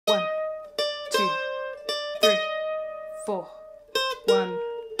4. 1,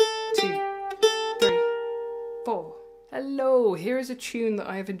 2, 3, 4. Hello, here is a tune that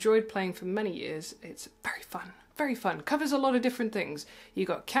I have enjoyed playing for many years. It's very fun, very fun. Covers a lot of different things. You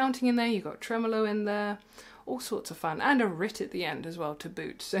got counting in there, you got tremolo in there, all sorts of fun, and a writ at the end as well to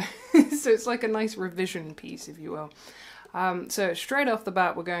boot. So, so it's like a nice revision piece, if you will. So straight off the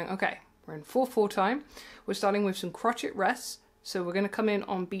bat, we're going, okay, we're in 4/4 time. We're starting with some crotchet rests. So we're going to come in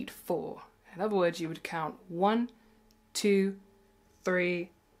on beat 4. In other words, you would count 1, 2, 3,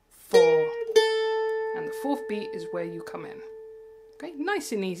 4. And the 4th beat is where you come in. Okay,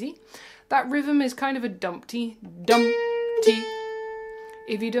 nice and easy. That rhythm is kind of a dumpty, dumpty.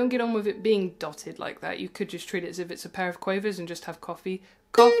 If you don't get on with it being dotted like that, you could just treat it as if it's a pair of quavers and just have coffee,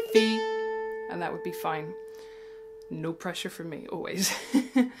 coffee, and that would be fine. No pressure from me, always.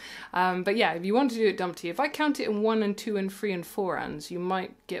 But yeah, if you want to do it dumpty, if I count it in 1 and 2 and 3 and 4 ands, you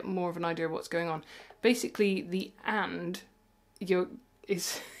might get more of an idea of what's going on. Basically, the and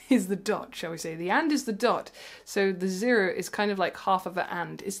is the dot, shall we say. The and is the dot. So the 0 is kind of like half of an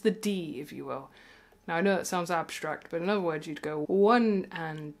and. It's the D, if you will. Now, I know that sounds abstract, but in other words, you'd go 1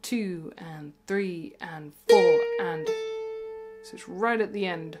 and 2 and 3 and 4 and... So it's right at the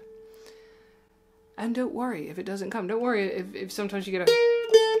end. And don't worry if it doesn't come. Don't worry if sometimes you get a...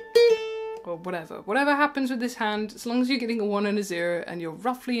 or whatever. Whatever happens with this hand, as long as you're getting a 1 and a 0 and you're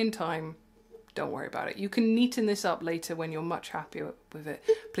roughly in time, don't worry about it. You can neaten this up later when you're much happier with it.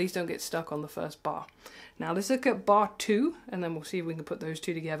 Please don't get stuck on the first bar. Now let's look at bar 2, and then we'll see if we can put those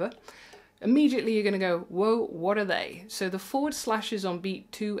two together. Immediately you're going to go, whoa, what are they? So the forward slashes on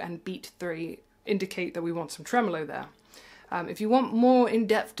beat 2 and beat 3 indicate that we want some tremolo there. If you want more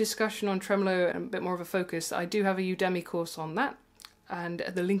in-depth discussion on tremolo and a bit more of a focus, I do have a Udemy course on that, and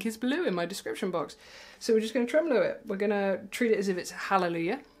the link is below in my description box. So we're just going to tremolo it. We're going to treat it as if it's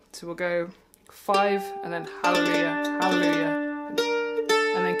hallelujah. So we'll go 5 and then hallelujah, hallelujah,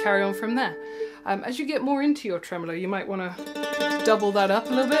 and then carry on from there. As you get more into your tremolo, you might want to double that up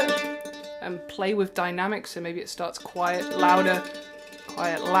a little bit and play with dynamics. So maybe it starts quiet, louder,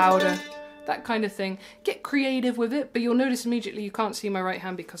 that kind of thing. Get creative with it, but you'll notice immediately you can't see my right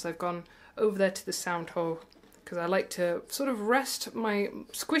hand because I've gone over there to the sound hole, because I like to sort of rest my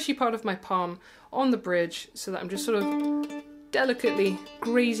squishy part of my palm on the bridge so that I'm just sort of delicately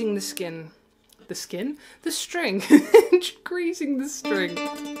grazing the skin. The skin? The string. Grazing the string.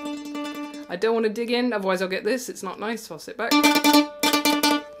 I don't want to dig in, otherwise I'll get this. It's not nice, so I'll sit back.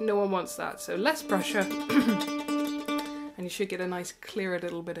 No one wants that, so less pressure. And you should get a nice clearer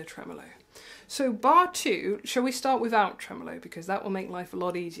little bit of tremolo. So bar 2, shall we start without tremolo? Because that will make life a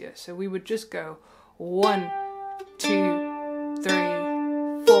lot easier. So we would just go 1, 2, 3,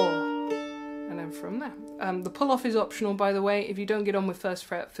 4. And then from there. The pull-off is optional, by the way. If you don't get on with first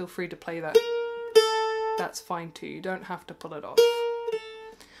fret, feel free to play that. That's fine too. You don't have to pull it off.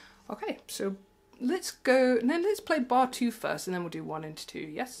 Okay, so let's go, and then let's play bar 2 first, and then we'll do 1 and 2,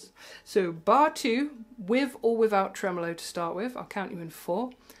 yes? So bar 2, with or without tremolo to start with. I'll count you in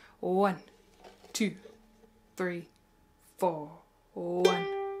 4. 1, 2, 3, 4. 1,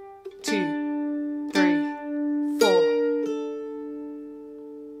 2, 3, 4.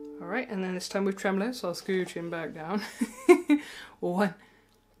 Alright, and then this time with tremolo, so I'll scooch him back down. 1,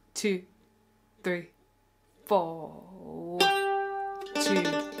 2, 3, 4. 1, 2,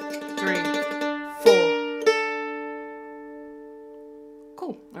 3, 4.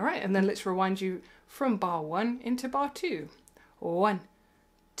 Cool. Alright, and then let's rewind you from bar 1 into bar 2. 1,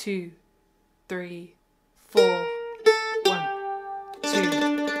 2, 3, 4. 1, 2,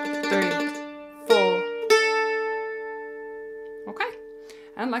 3, 4. Okay.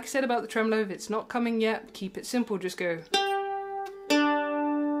 And like I said about the tremolo, if it's not coming yet, keep it simple. Just go.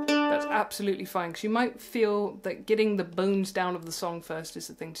 That's absolutely fine, because you might feel that getting the bones down of the song first is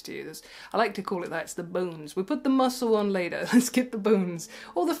the thing to do. I like to call it that, it's the bones. We put the muscle on later, let's get the bones.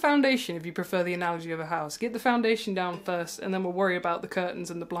 Or the foundation, if you prefer the analogy of a house. Get the foundation down first, and then we'll worry about the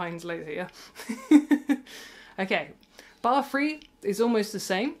curtains and the blinds later, yeah? Okay, bar 3 is almost the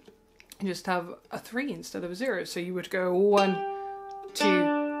same. You just have a 3 instead of a 0. So you would go 1,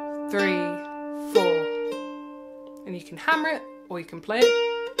 2, 3, 4. And you can hammer it, or you can play it.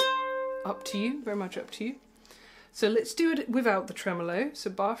 Up to you, very much up to you. So let's do it without the tremolo. So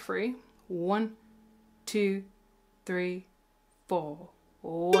bar 3, 1, 2, 3, 4.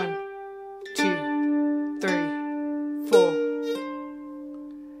 1, 2, 3, 4.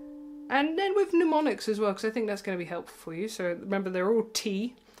 And then with mnemonics as well, because I think that's going to be helpful for you. So remember, they're all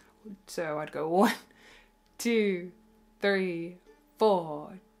T. So I'd go 1, 2, 3,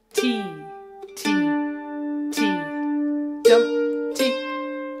 4. T, T, T. Jump, T.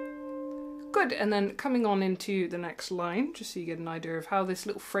 Good, and then coming on into the next line, just so you get an idea of how this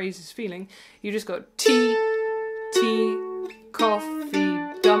little phrase is feeling, you just got tea, coffee,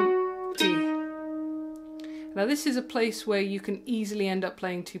 dump, tea. Now this is a place where you can easily end up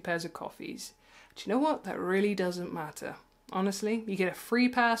playing 2 pairs of coffees. Do you know what? That really doesn't matter. Honestly, you get a free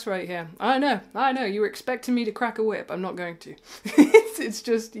pass right here. I know, you were expecting me to crack a whip. I'm not going to. It's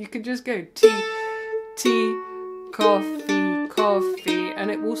just, you can just go tea, coffee, and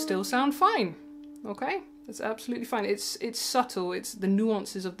it will still sound fine. Okay? It's absolutely fine. It's subtle. It's the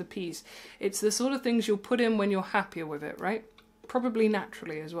nuances of the piece. It's the sort of things you'll put in when you're happier with it, right? Probably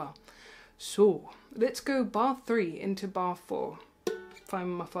naturally as well. So, let's go bar 3 into bar 4. Find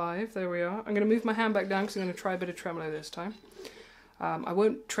my 5, there we are. I'm going to move my hand back down because I'm going to try a bit of tremolo this time. I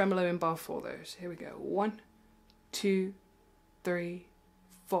won't tremolo in bar 4 though, so here we go. 1, 2, 3,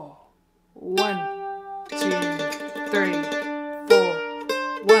 4. 1, 2, 3, 4.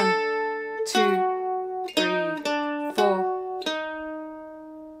 1, 2, 3, 4.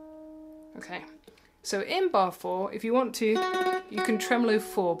 Okay, so in bar 4, if you want to, you can tremolo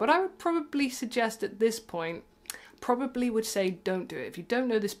 4, but I would probably suggest at this point, probably would say don't do it. If you don't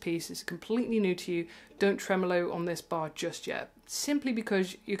know this piece, it's completely new to you, don't tremolo on this bar just yet. Simply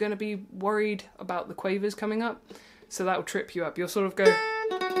because you're going to be worried about the quavers coming up, so that will trip you up. You'll sort of go,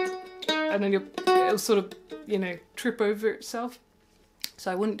 and then it'll sort of, you know, trip over itself.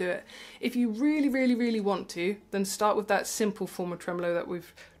 So I wouldn't do it. If you really want to, then start with that simple form of tremolo that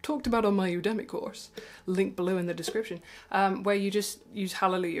we've talked about on my Udemy course, link below in the description, where you just use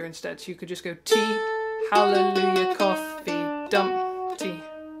hallelujah instead. So you could just go tea, hallelujah, coffee, dump, tea,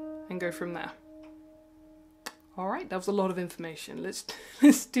 and go from there. All right, that was a lot of information. Let's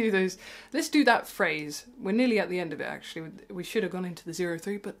do those. Let's do that phrase. We're nearly at the end of it, actually. We should have gone into the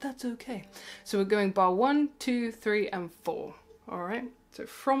 0-3, but that's okay. So we're going bar 1, 2, 3, and 4. All right. So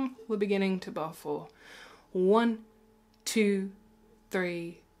from the beginning to bar 4. 1, 2,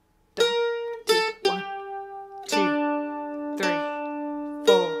 3, dump, tea. 1, 2, 3,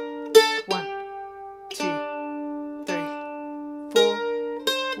 4. 1, 2, 3, 4.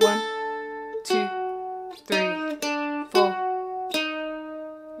 1, 2, 3, 4.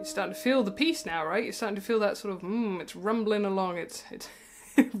 You're starting to feel the piece now, right? You're starting to feel that sort of, it's rumbling along. It's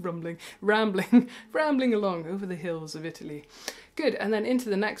rambling along over the hills of Italy. Good, and then into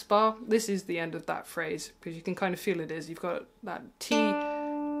the next bar. This is the end of that phrase, because you can kind of feel it is. You've got that T,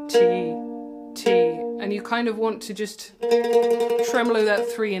 and you kind of want to just tremolo that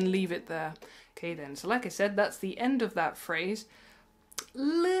 3 and leave it there. Okay then, so like I said, that's the end of that phrase.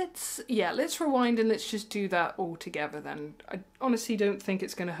 Let's rewind and let's just do that all together then. I honestly don't think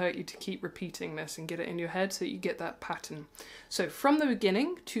it's going to hurt you to keep repeating this and get it in your head so that you get that pattern. So from the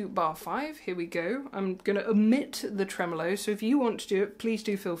beginning to bar 5, here we go. I'm going to omit the tremolo, so if you want to do it, please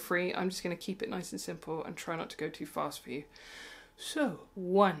do feel free. I'm just going to keep it nice and simple and try not to go too fast for you. So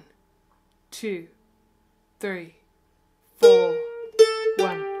 1, 2, 3, 4,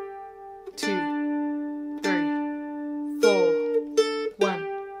 1, 2, 4.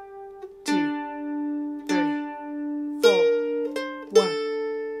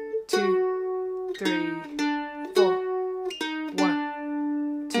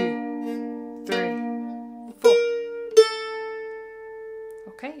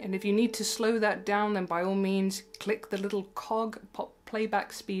 Okay, and if you need to slow that down, then by all means click the little cog, pop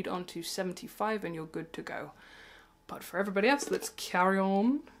playback speed onto 75 and you're good to go. But for everybody else, let's carry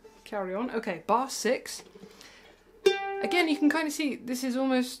on. Okay, bar 6. Again, you can kind of see this is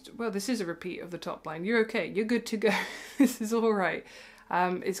almost, well, this is a repeat of the top line. You're okay, you're good to go. This is all right.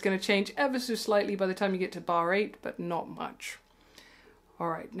 It's going to change ever so slightly by the time you get to bar 8, but not much.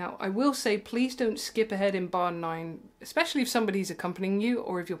 Alright, now I will say please don't skip ahead in bar 9, especially if somebody's accompanying you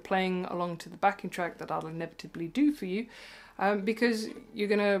or if you're playing along to the backing track that I'll inevitably do for you, because you're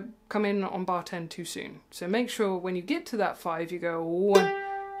going to come in on bar 10 too soon. So make sure when you get to that 5 you go 1,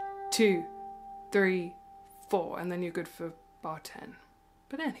 2, 3, 4 and then you're good for bar 10.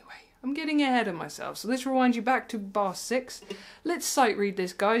 But anyway, I'm getting ahead of myself, so let's rewind you back to bar 6. Let's sight read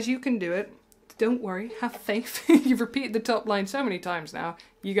this, guys, you can do it. Don't worry, have faith. You've repeated the top line so many times now.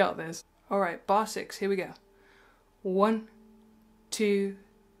 You got this. Alright, bar 6, here we go. 1, 2,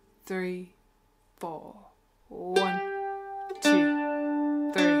 3, 4. 1,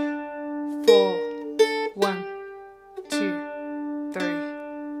 2, 3, 4. 1, 2, 3,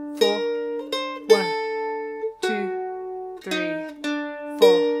 4. 1, 2, 3,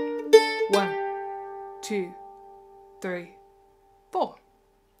 4. 1, 2, 3, 4.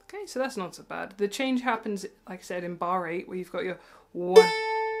 Okay, so that's not so bad. The change happens, like I said, in bar 8, where you've got your 1,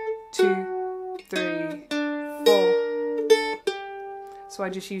 2, 3, 4. So I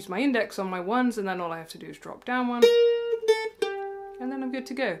just use my index on my ones, and then all I have to do is drop down one, and then I'm good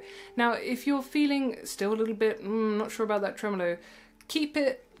to go. Now, if you're feeling still a little bit, not sure about that tremolo, keep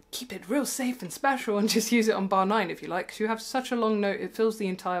it real safe and special and just use it on bar 9 if you like, because you have such a long note, it fills the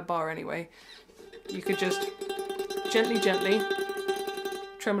entire bar anyway. You could just gently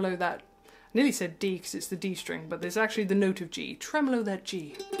tremolo that. I nearly said D because it's the D string, but there's actually the note of G. Tremolo that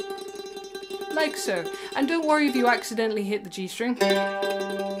G. Like so. And don't worry if you accidentally hit the G string,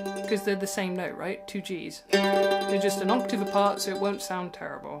 because they're the same note, right? 2 Gs. They're just an octave apart, so it won't sound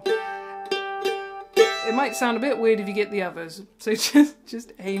terrible. It might sound a bit weird if you get the others, so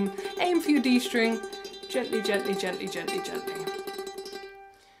just aim for your D string, gently.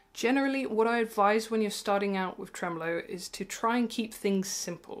 Generally, what I advise when you're starting out with tremolo is to try and keep things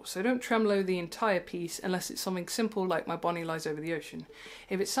simple. So don't tremolo the entire piece unless it's something simple like My Bonnie Lies Over the Ocean.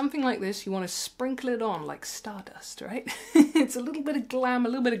 If it's something like this, you want to sprinkle it on like stardust, right? It's a little bit of glam, a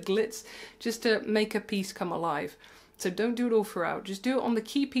little bit of glitz, just to make a piece come alive. So don't do it all throughout, just do it on the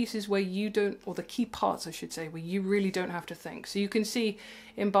key pieces where you don't, or the key parts I should say, where you really don't have to think. So you can see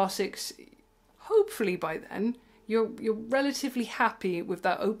in bar 6, hopefully by then, you're relatively happy with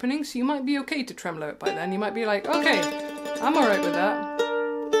that opening, so you might be okay to tremolo it by then. You might be like, okay, I'm alright with that.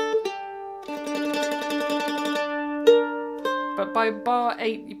 But by bar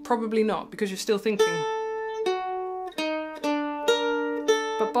 8, probably not, because you're still thinking.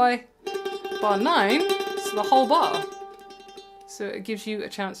 But by bar 9, it's the whole bar. So it gives you a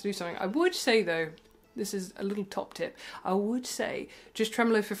chance to do something. I would say though, this is a little top tip, I would say just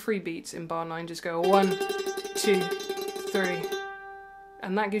tremolo for 3 beats in bar 9, just go 1, 2, 3,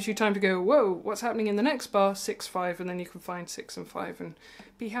 and that gives you time to go, whoa, what's happening in the next bar? 6, 5, and then you can find 6 and 5 and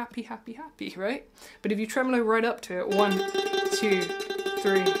be happy, right? But if you tremolo right up to it, 1, 2,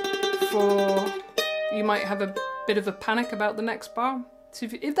 3, 4, you might have a bit of a panic about the next bar. So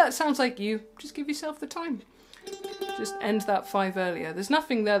if that sounds like you, just give yourself the time. Just end that 5 earlier. There's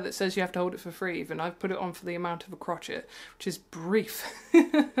nothing there that says you have to hold it for free even. I've put it on for the amount of a crotchet, which is brief.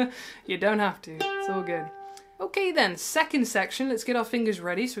 You don't have to, it's all good. Okay then, second section, let's get our fingers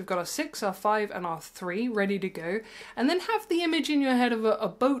ready. So we've got our 6, our 5 and our 3 ready to go. And then have the image in your head of a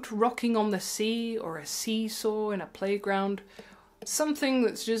boat rocking on the sea, or a seesaw in a playground. Something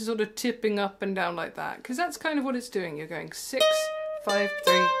that's just sort of tipping up and down like that, because that's kind of what it's doing. You're going 6, 5,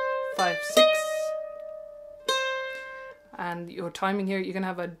 3, 5, 6. And your timing here, you're going to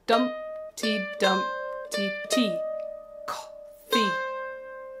have a dump, T, coffee.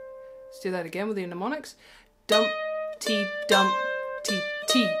 Let's do that again with the mnemonics. Dump, T,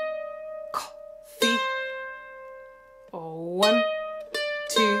 coffee. 1,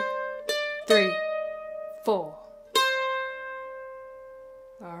 2, 3, 4.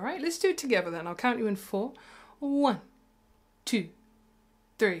 Alright, let's do it together then. I'll count you in 4. 1, 2,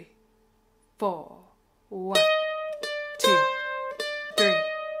 3, 4. 1, 2, 3,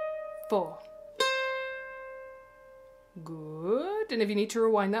 4. Good. And if you need to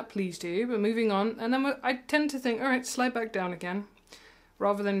rewind that, please do. But moving on, and then I tend to think, all right, slide back down again,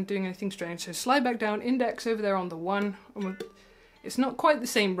 rather than doing anything strange. So slide back down, index over there on the 1. It's not quite the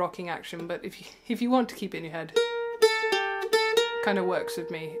same rocking action, but if you want to keep it in your head, kind of works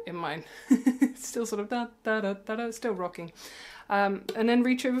with me in mine. It's still sort of da da da da da, still rocking. And then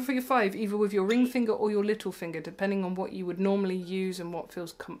reach over for your 5, either with your ring finger or your little finger, depending on what you would normally use and what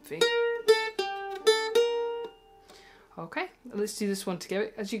feels comfy. Okay, let's do this one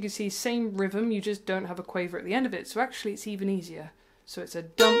together. As you can see, same rhythm, you just don't have a quaver at the end of it, so actually it's even easier. So it's a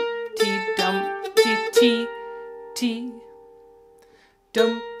dump, T, T, T.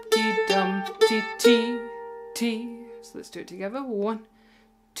 Dump, T, T, T. So let's do it together. 1,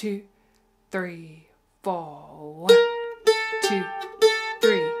 2, 3, 4. 1, 2,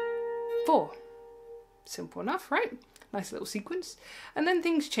 3, 4. Simple enough, right? Nice little sequence. And then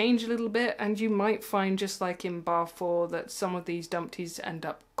things change a little bit, and you might find, just like in bar 4, that some of these dumpties end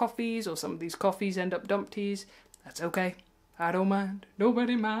up coffees, or some of these coffees end up dumpties. That's okay. I don't mind.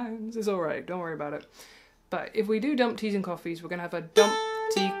 Nobody minds. It's alright. Don't worry about it. But if we do dumpties and coffees, we're going to have a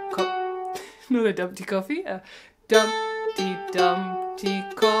dumpty not a dumpty coffee. A dumpty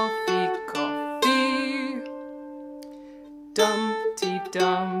coffee.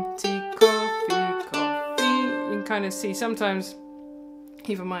 Dumpty coffee. You can kind of see sometimes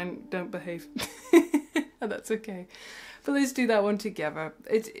even mine don't behave. And that's okay. But let's do that one together.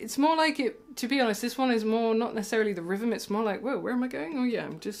 It's more like it, to be honest, this one is more not necessarily the rhythm, it's more like, whoa, where am I going? Oh yeah,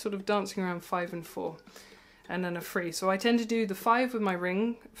 I'm just sort of dancing around 5 and 4. And then a 3. So I tend to do the 5 with my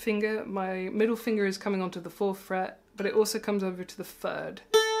ring finger. My middle finger is coming onto the 4th fret, but it also comes over to the 3rd.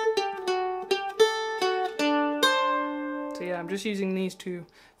 So So yeah, I'm just using these two.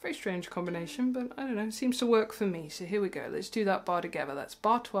 Very strange combination, but I don't know, it seems to work for me. So here we go, let's do that bar together. That's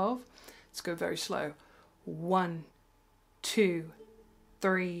bar 12. Let's go very slow. 1, 2,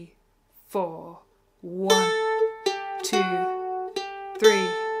 3, 4. 1, 2, 3,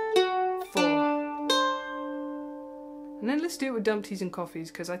 4. And then let's do it with Dumpties and Coffees,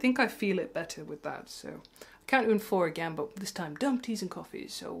 because I think I feel it better with that. So I can't do 4 again, but this time Dumpties and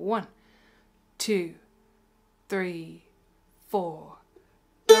Coffees. So 1, 2, 3, 4.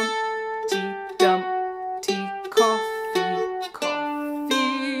 Dumpty, dumpty, coffee,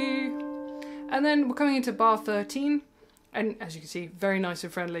 coffee. And then we're coming into bar 13. And as you can see, very nice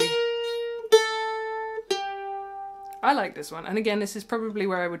and friendly. I like this one. And again, this is probably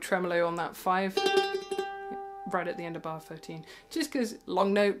where I would tremolo on that 5. Right at the end of bar 13. Just because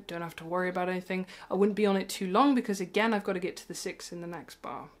long note, don't have to worry about anything. I wouldn't be on it too long because again, I've got to get to the 6 in the next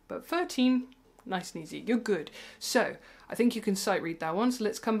bar. But 13, nice and easy. You're good. So I think you can sight read that one. So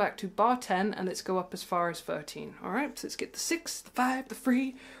let's come back to bar 10 and let's go up as far as 13. All right, so let's get the 6, the 5, the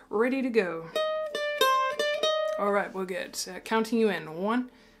 3, ready to go. All right, we're good. So counting you in. 1,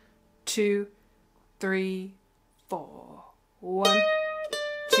 2, 3, 4. 1,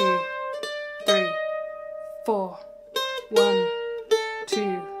 2, 3, 4. 1,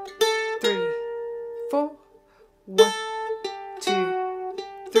 2, 3, 4. 1, 2,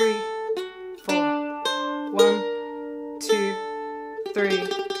 3, 4. 1, 2, 3,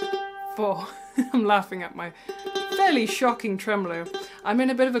 4. I'm laughing at my fairly shocking tremolo. I'm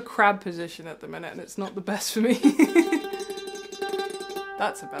in a bit of a crab position at the minute and it's not the best for me.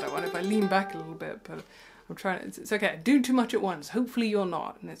 That's a better one if I lean back a little bit, but I'm trying to, it's okay. Do too much at once. Hopefully you're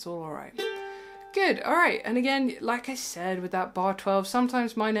not and it's all alright. Good, alright. And again, like I said with that bar 12,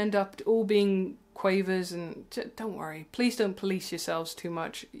 sometimes mine end up all being quavers and don't worry. Please don't police yourselves too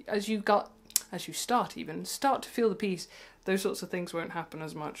much. As you start to feel the piece, those sorts of things won't happen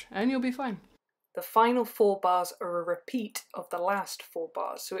as much and you'll be fine. The final 4 bars are a repeat of the last 4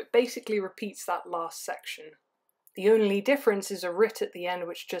 bars, so it basically repeats that last section. The only difference is a writ at the end,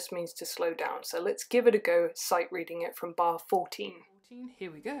 which just means to slow down. So let's give it a go, sight reading it from bar 14. Here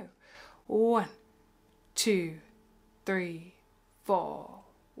we go. 1, 2, 3, 4.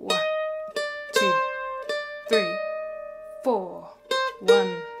 1, 2, 3, 4.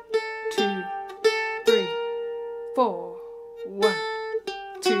 1, 2, 3, 4. 1,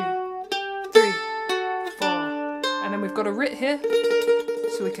 2, 3, 4. And then we've got a writ here,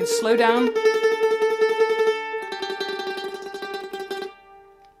 so we can slow down.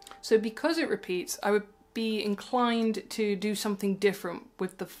 So because it repeats, I would be inclined to do something different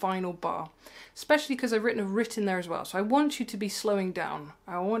with the final bar, especially because I've written a writ in there as well. So I want you to be slowing down.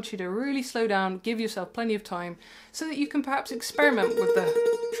 I want you to really slow down, give yourself plenty of time so that you can perhaps experiment with the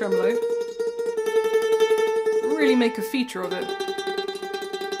tremolo. Really make a feature of it.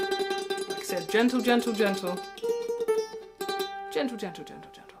 Like I said, gentle, gentle, gentle. Gentle, gentle,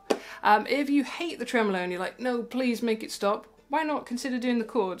 gentle, gentle. If you hate the tremolo and you're like, no, please make it stop, why not consider doing the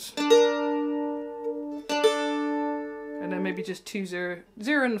chords? And then maybe just 2, 0,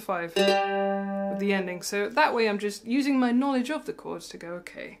 0 and 5 with the ending. So that way I'm just using my knowledge of the chords to go,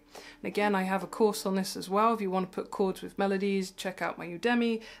 okay. And again, I have a course on this as well. If you want to put chords with melodies, check out my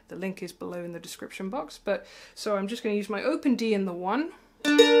Udemy. The link is below in the description box. But so I'm just going to use my open D in the 1,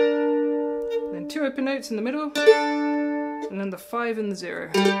 and then 2 open notes in the middle, and then the 5 and the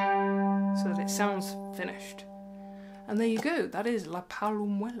 0, so that it sounds finished. And there you go, that is La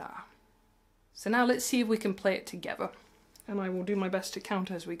Palummella. So now let's see if we can play it together. And I will do my best to count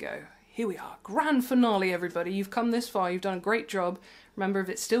as we go. Here we are, grand finale everybody. You've come this far, you've done a great job. Remember, if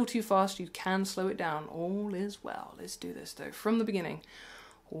it's still too fast, you can slow it down. All is well. Let's do this though, from the beginning.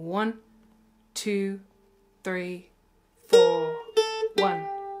 1, 2, 3, 4. 1,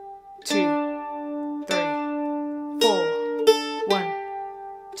 2, 3, 4. 1,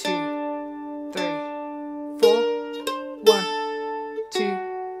 2, 3, 4. 1, 2,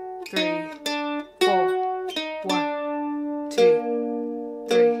 3, 4.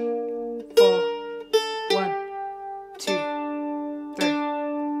 1, 2, 3,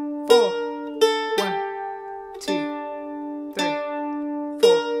 4. 1, 2, 3,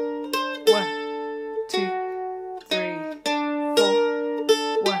 4. 1, 2, 3, 4. 1, 2, 3, 4.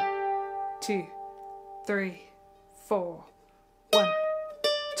 1, 2, 3, 4. 1,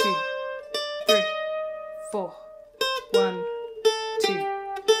 2, 3, 4. 1, 2,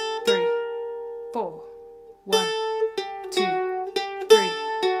 3, 4. 1, 2, 3,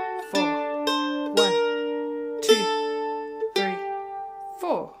 4. 1, 2, 3,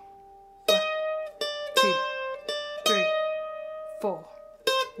 4. 1, 2, 3, 4.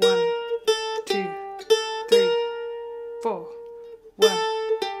 1, 2, 3, 4.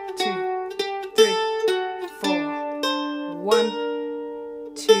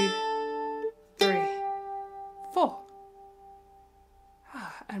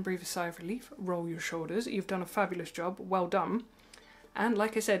 and breathe a sigh of relief. Roll your shoulders. You've done a fabulous job. Well done. And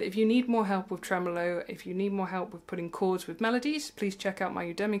like I said, if you need more help with tremolo, if you need more help with putting chords with melodies, please check out my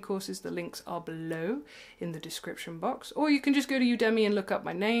Udemy courses. The links are below in the description box. Or you can just go to Udemy and look up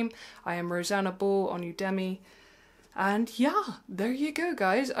my name. I am Rosanna Ball on Udemy. And yeah, there you go,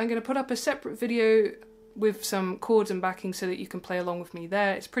 guys. I'm going to put up a separate video with some chords and backing so that you can play along with me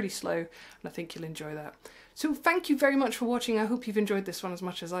there. It's pretty slow, and I think you'll enjoy that. So thank you very much for watching. I hope you've enjoyed this one as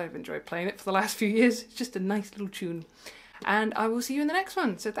much as I've enjoyed playing it for the last few years. It's just a nice little tune. And I will see you in the next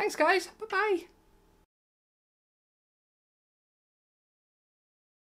one. So thanks, guys. Bye-bye.